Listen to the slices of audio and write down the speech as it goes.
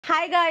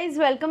Hi guys,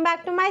 welcome back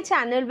to my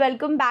channel,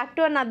 welcome back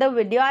to another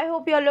video. I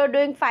hope you all are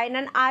doing fine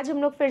and आज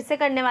हम लोग फिर से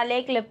करने वाले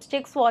हैं एक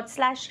lipstick swatch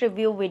slash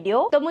review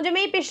video. तो मुझे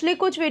मेरी पिछली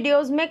कुछ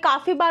वीडियोस में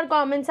काफी बार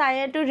कमेंट्स आए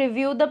हैं to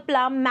review the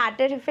plum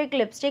मैटरिफिक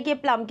lipstick. ये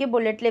प्लम की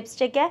बुलेट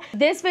लिपस्टिक है।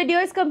 This video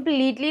is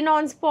completely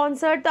non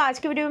sponsored. तो आज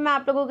की वीडियो में मैं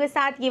आप लोगों के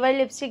साथ ये वाली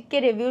लिपस्टिक के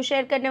रिव्यू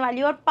शेयर करने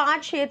वाली हूँ और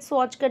 5 शेड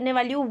स्वॉच करने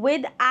वाली हूँ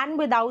विद एंड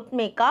विदाउट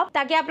मेकअप,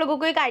 ताकि आप लोगों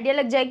को एक आइडिया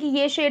लग जाए कि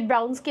ये शेड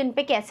ब्राउन स्किन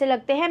पे कैसे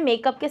लगते हैं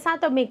मेकअप के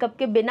साथ और मेकअप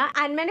के बिना।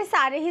 एंड मैंने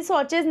सारे ही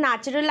स्वॉचेस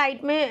नेचुरल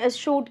लाइट में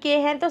शूट किए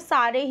हैं, तो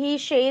सारे ही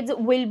shades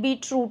will be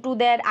true to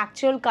their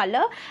actual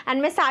colour.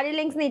 And मैं सारे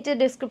लिंक्स नीचे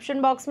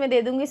डिस्क्रिप्शन बॉक्स में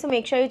दे दूंगी, so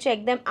make sure you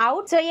check them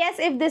out. So yes,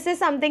 if this is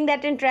something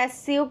that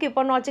interests you, keep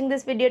on watching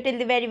this video till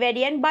the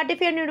very end. But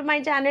if you're new to my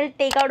channel,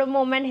 take out a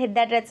moment, hit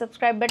that red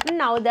subscribe button.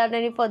 Now without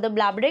any further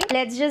blabbering,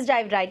 let's just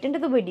dive right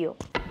into the video.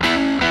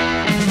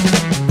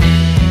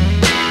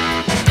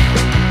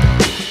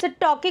 So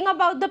talking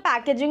about the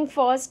packaging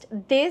first,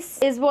 this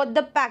is what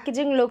the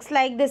packaging looks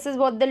like. This is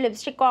what the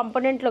lipstick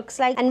component looks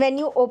like. And when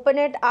you open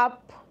it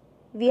up,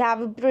 we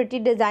have a pretty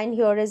design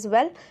here as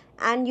well.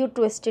 And you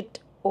twist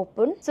it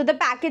open. So the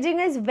packaging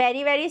is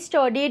very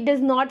sturdy. It does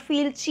not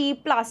feel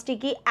cheap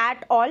plasticky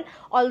at all,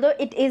 although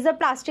it is a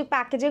plastic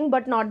packaging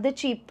but not the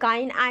cheap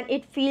kind, and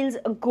it feels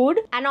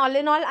good. And all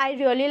in all, I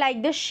really like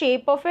the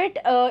shape of it.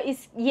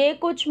 ये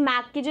कुछ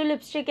MAC की जो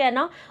lipstick है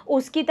ना,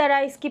 उसकी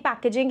तरह इसकी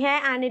packaging है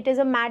and it is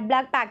a matte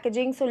black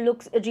packaging, so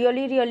looks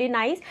really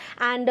nice.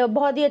 and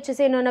बहुत ही अच्छे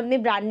से इन्होंने अपनी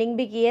ब्रांडिंग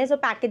भी की है, so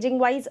packaging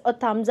wise a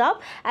thumbs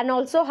up. and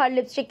also her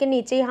lipstick के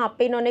नीचे यहाँ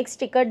पे इन्होंने एक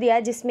स्टिकर दिया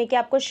है जिसमें कि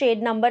आपको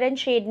shade number and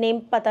shade name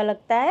पता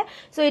लगता है।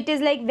 So it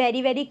is like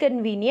very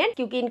convenient,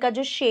 क्योंकि इनका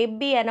जो शेप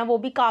भी है ना वो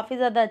भी काफी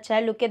ज्यादा अच्छा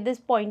है। Look at this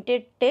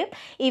pointed tip.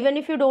 Even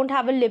if you don't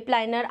have a lip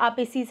liner, आप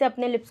इसी से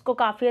अपने लिप्स को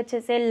काफी अच्छे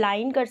से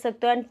लाइन कर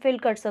सकते हो एंड फिल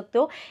कर सकते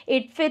हो।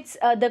 It fits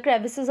the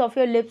crevices of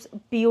your lips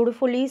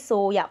beautifully.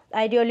 सो या,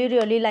 I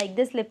really like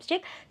this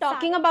lipstick.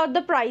 Talking about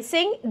the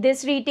pricing,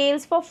 this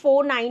retails for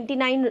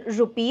 499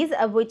 rupees,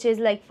 which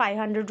is like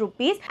 500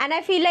 rupees, and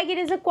I feel like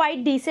it is a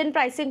quite decent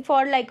pricing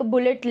for like a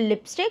bullet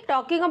lipstick.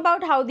 Talking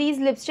about how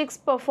these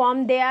lipsticks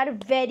perform, they are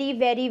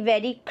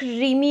very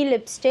creamy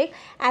lipstick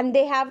and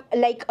they have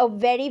like a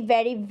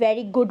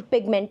very good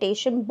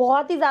pigmentation.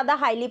 बहुत ही ज़्यादा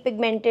highly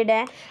pigmented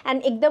है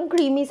and एकदम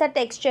creamy सा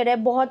texture है,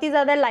 बहुत ही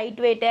ज़्यादा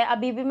light weight है।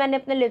 अभी भी मैंने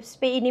अपने लिप्स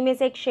पे इन्हीं में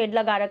से एक शेड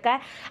लगा रखा है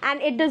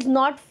and it does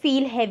not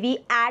feel heavy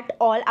at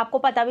all. आपको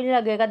पता भी नहीं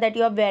लगेगा that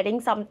you are wearing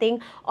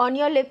something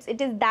on your lips.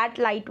 It is that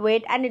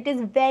lightweight and it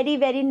is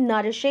very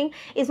nourishing.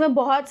 इसमें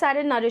बहुत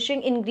सारे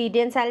nourishing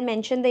ingredients, I'll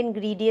mention the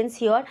ingredients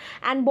here,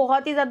 and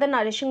बहुत ही ज़्यादा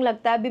nourishing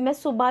लगता है। अभी मैं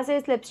सुबह से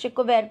इस लिपस्टिक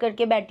को वेयर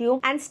करके बैठी हूँ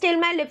and still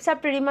my lips are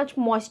pretty much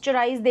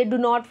moisturized. They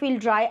do not feel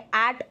dry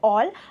at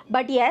all.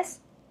 But yes,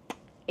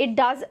 it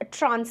does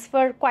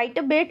transfer quite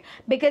a bit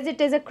because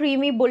it is a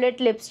creamy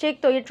bullet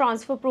lipstick, तो ये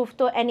transfer proof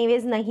तो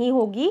anyways नहीं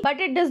होगी,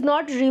 but it does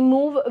not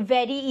remove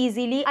very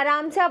easily.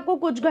 आराम से आपको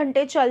कुछ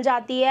घंटे चल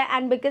जाती है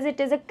and because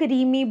it is a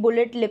creamy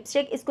bullet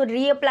lipstick, इसको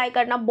reapply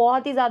करना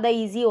बहुत ही ज़्यादा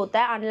easy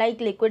होता है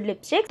unlike liquid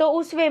lipstick. तो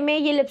उस वे में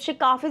ये लिपस्टिक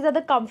काफ़ी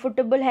ज़्यादा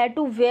comfortable है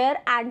to wear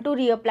and to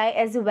reapply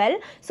as well.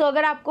 So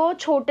अगर आपको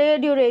छोटे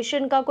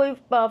ड्यूरेशन का कोई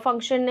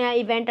फंक्शन या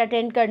इवेंट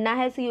अटेंड करना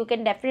है, so you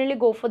can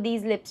definitely go for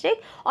these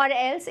lipstick. or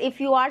else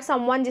if you are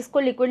someone जिसको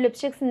लिक्विड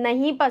लिपस्टिक्स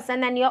नहीं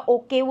पसंद and you are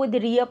okay with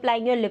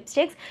रीअप्लाइंग your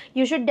lipsticks,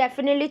 you should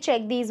definitely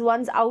check these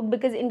once out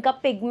because इनका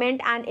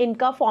pigment and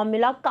इनका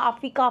formula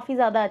काफ़ी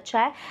ज़्यादा अच्छा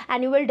है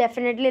and you will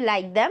definitely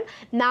like them.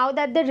 Now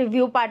that the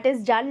review part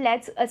is done,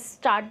 let's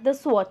start the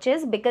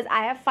swatches because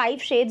I have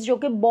 5 shades जो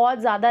कि बहुत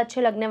ज़्यादा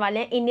अच्छे लगने वाले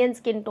हैं इंडियन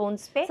स्किन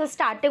टोन्स पे। So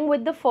starting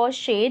with the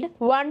first shade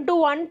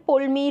 121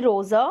 पुल मी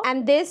रोजा,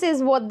 and this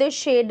is what this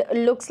shade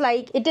looks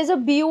like. It is a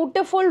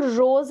beautiful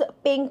rose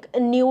pink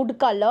nude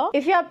colour.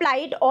 If you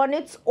apply it on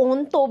its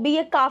own तो भी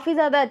ये काफी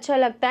ज्यादा अच्छा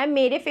लगता है।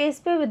 मेरे फेस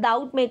पे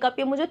विदाउट मेकअप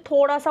ये मुझे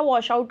थोड़ा सा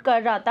वॉश आउट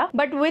कर रहा था,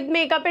 but with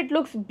makeup it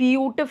looks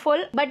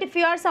beautiful. But if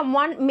you are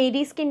someone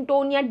मेरी स्किन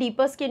टोन या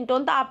डीपर स्किन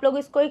टोन, तो आप लोग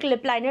इसको एक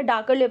lip liner,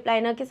 darker lip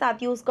liner के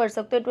साथ यूज कर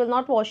सकते हो। It will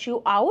not wash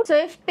you out. So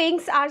if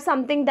पिंक्स are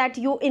something that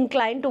you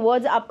incline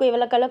towards, आपको ये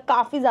वाला कलर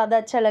काफी ज्यादा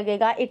अच्छा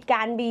लगेगा। It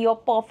can be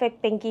your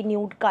perfect Pinky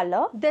nude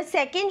colour. The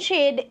second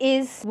shade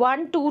is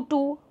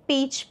 122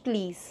 Peach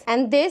Please,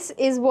 and this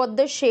is what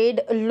the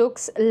shade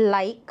looks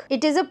like.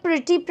 It is a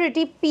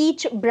pretty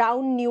peach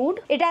brown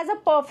nude. It has a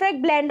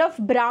perfect blend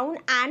of brown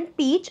and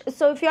peach.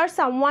 So if you are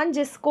someone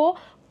जिसको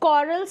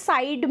coral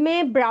side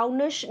में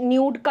brownish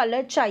nude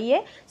colour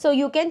चाहिए, so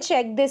you can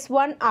check this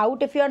one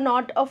out. If you are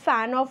not a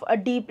fan of a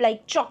deep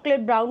like chocolate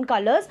brown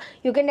colours,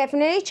 you can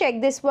definitely check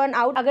this one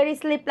out. अगर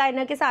इस lip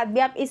liner के साथ भी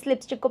आप इस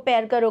lipstick को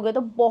pair करोगे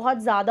तो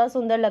बहुत ज्यादा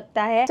सुंदर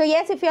लगता है. So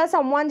yes, if you are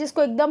someone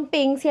जिसको एकदम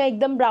पिंक्स या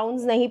एकदम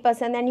ब्राउन्स नहीं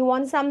पसंद and you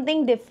want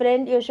something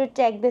different, you should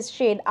check this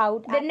shade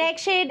out. The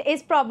next shade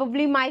is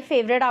probably my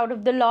favourite out of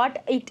the lot.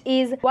 It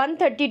is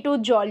 132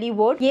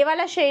 JollyWood. ये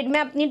वाला shade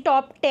मैं अपनी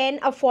टॉप 10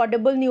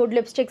 अफोर्डेबल न्यूड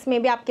लिपस्टिक्स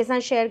में भी आपके साथ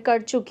शेयर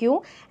कर चुकी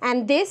हूँ.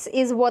 And this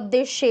is what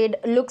this shade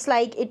looks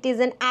like. It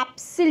is an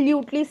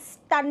absolutely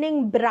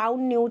stunning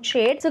brown nude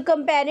shade. So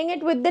comparing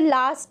it with the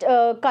last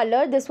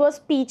color, this was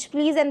Peach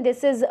Please and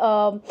this is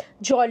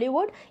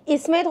JollyWood.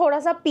 इसमें थोड़ा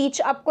सा peach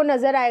आपको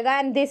नजर आएगा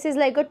and this is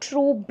like a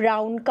true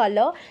brown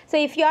color. So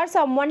if you are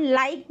someone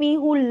like me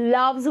who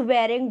loves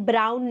wearing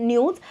brown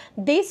nudes,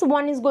 this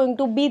one is going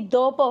to be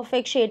the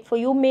perfect shade for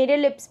you. मेरे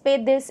lips पे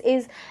this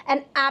is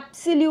an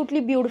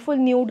absolutely beautiful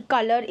nude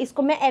color.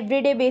 इसको मैं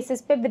everyday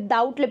basis पे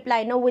without lip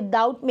liner,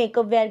 without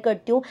makeup wear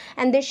करती हूँ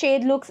and the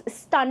shade looks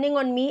stunning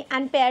on me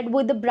and paired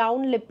with the brown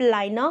lip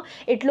liner,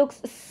 it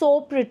looks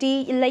so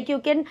pretty. Like you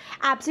can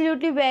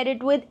absolutely wear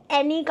it with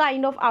any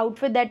kind of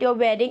outfit that you're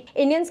wearing.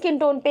 Indian skin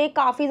tone पे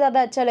काफ़ी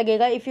ज़्यादा अच्छा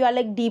लगेगा. If you are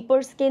like deeper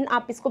skin,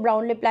 आप इसको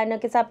brown lip liner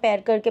के साथ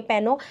pair करके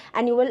पहनो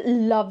and you will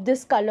love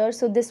this color.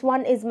 So this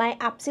one is my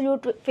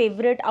absolute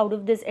favorite out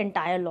of this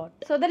entire lot.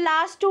 So the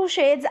last two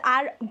shades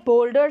are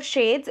bolder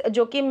shades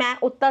जो कि मैं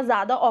उतना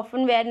ज़्यादा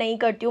often wear नहीं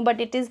करती हूँ,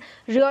 but it is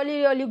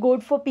really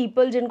good for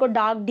people जिनको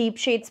dark deep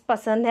shades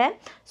पसंद है.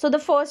 So the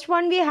first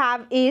one we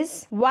have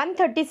is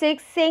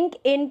 136 Sink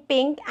in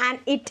Pink and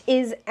it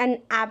is an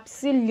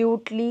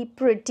absolutely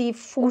pretty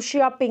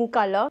fuchsia pink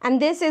color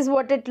and this is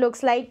what it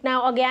looks like.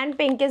 Now again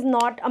pink is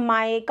not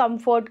my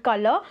comfort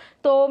color,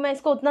 तो मैं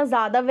इसको उतना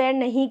ज़्यादा wear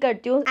नहीं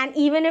करती हूँ and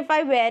even if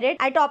I wear it,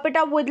 I top it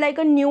up with like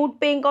a nude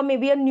pink or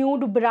maybe a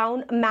nude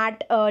brown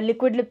matte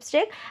liquid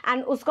lipstick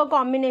and उसका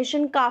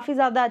combination काफ़ी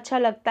ज़्यादा अच्छा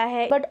लगता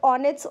है. But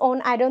on its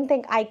own, I don't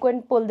think I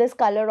can pull this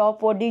color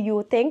off. What do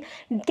you think?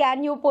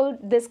 Can you pull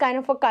this kind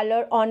of a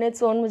color on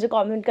its own? मुझे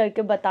comment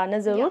करके बताना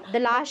ज़रूर. The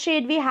last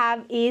shade we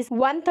have is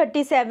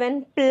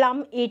 137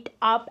 Plum It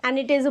Up and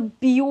it is a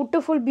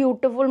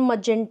beautiful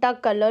magenta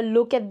color.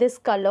 Look at this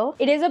color.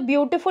 It is a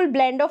beautiful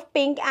blend of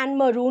pink and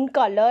maroon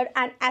color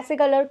and ऐसे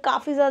color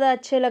काफ़ी ज़्यादा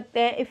अच्छे लगते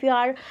हैं. If you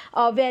are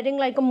wearing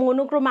like a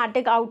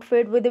monochromatic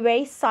outfit with a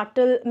very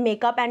subtle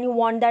makeup and you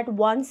want that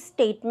one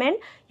statement,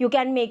 you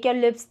can make your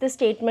lips the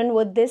statement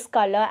with this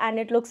color and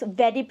it looks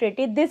very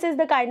pretty. This is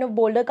the kind of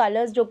bolder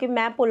colors जो कि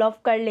मैं pull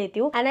off कर लेती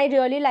हूँ and I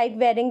really like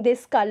wearing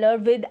this color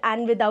with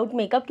and without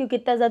makeup क्योंकि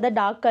इतना ज़्यादा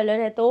dark color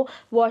है तो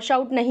wash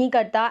out नहीं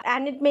करता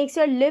and it makes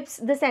your lips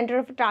the center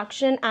of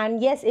attraction.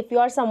 And yes, if you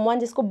are someone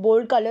जिसको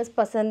bold colors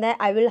पसंद है,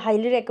 I will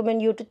highly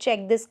recommend you to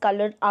check this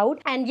color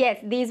out. And yes,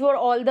 these were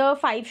all the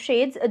 5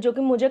 shades जो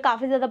कि मुझे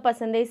काफ़ी ज़्यादा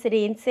पसंद है इस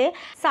रेंज से.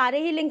 सारे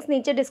ही लिंक्स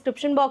नीचे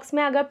डिस्क्रिप्शन बॉक्स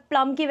में. अगर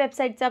प्लम की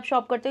वेबसाइट से आप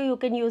शॉप करते हो, you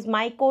can use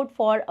my code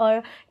for a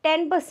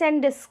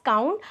 10%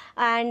 discount.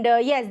 And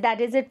yes,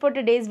 that is it for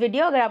today's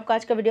video. अगर आपको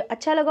आज का वीडियो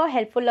अच्छा लगा हो,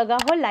 हेल्पफुल लगा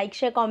हो, like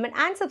share comment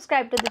and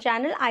subscribe to the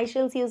channel. आई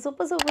शिल सी you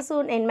super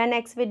soon in my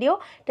next video.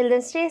 Till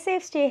then, stay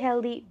safe, stay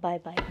healthy. Bye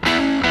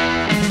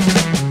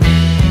bye.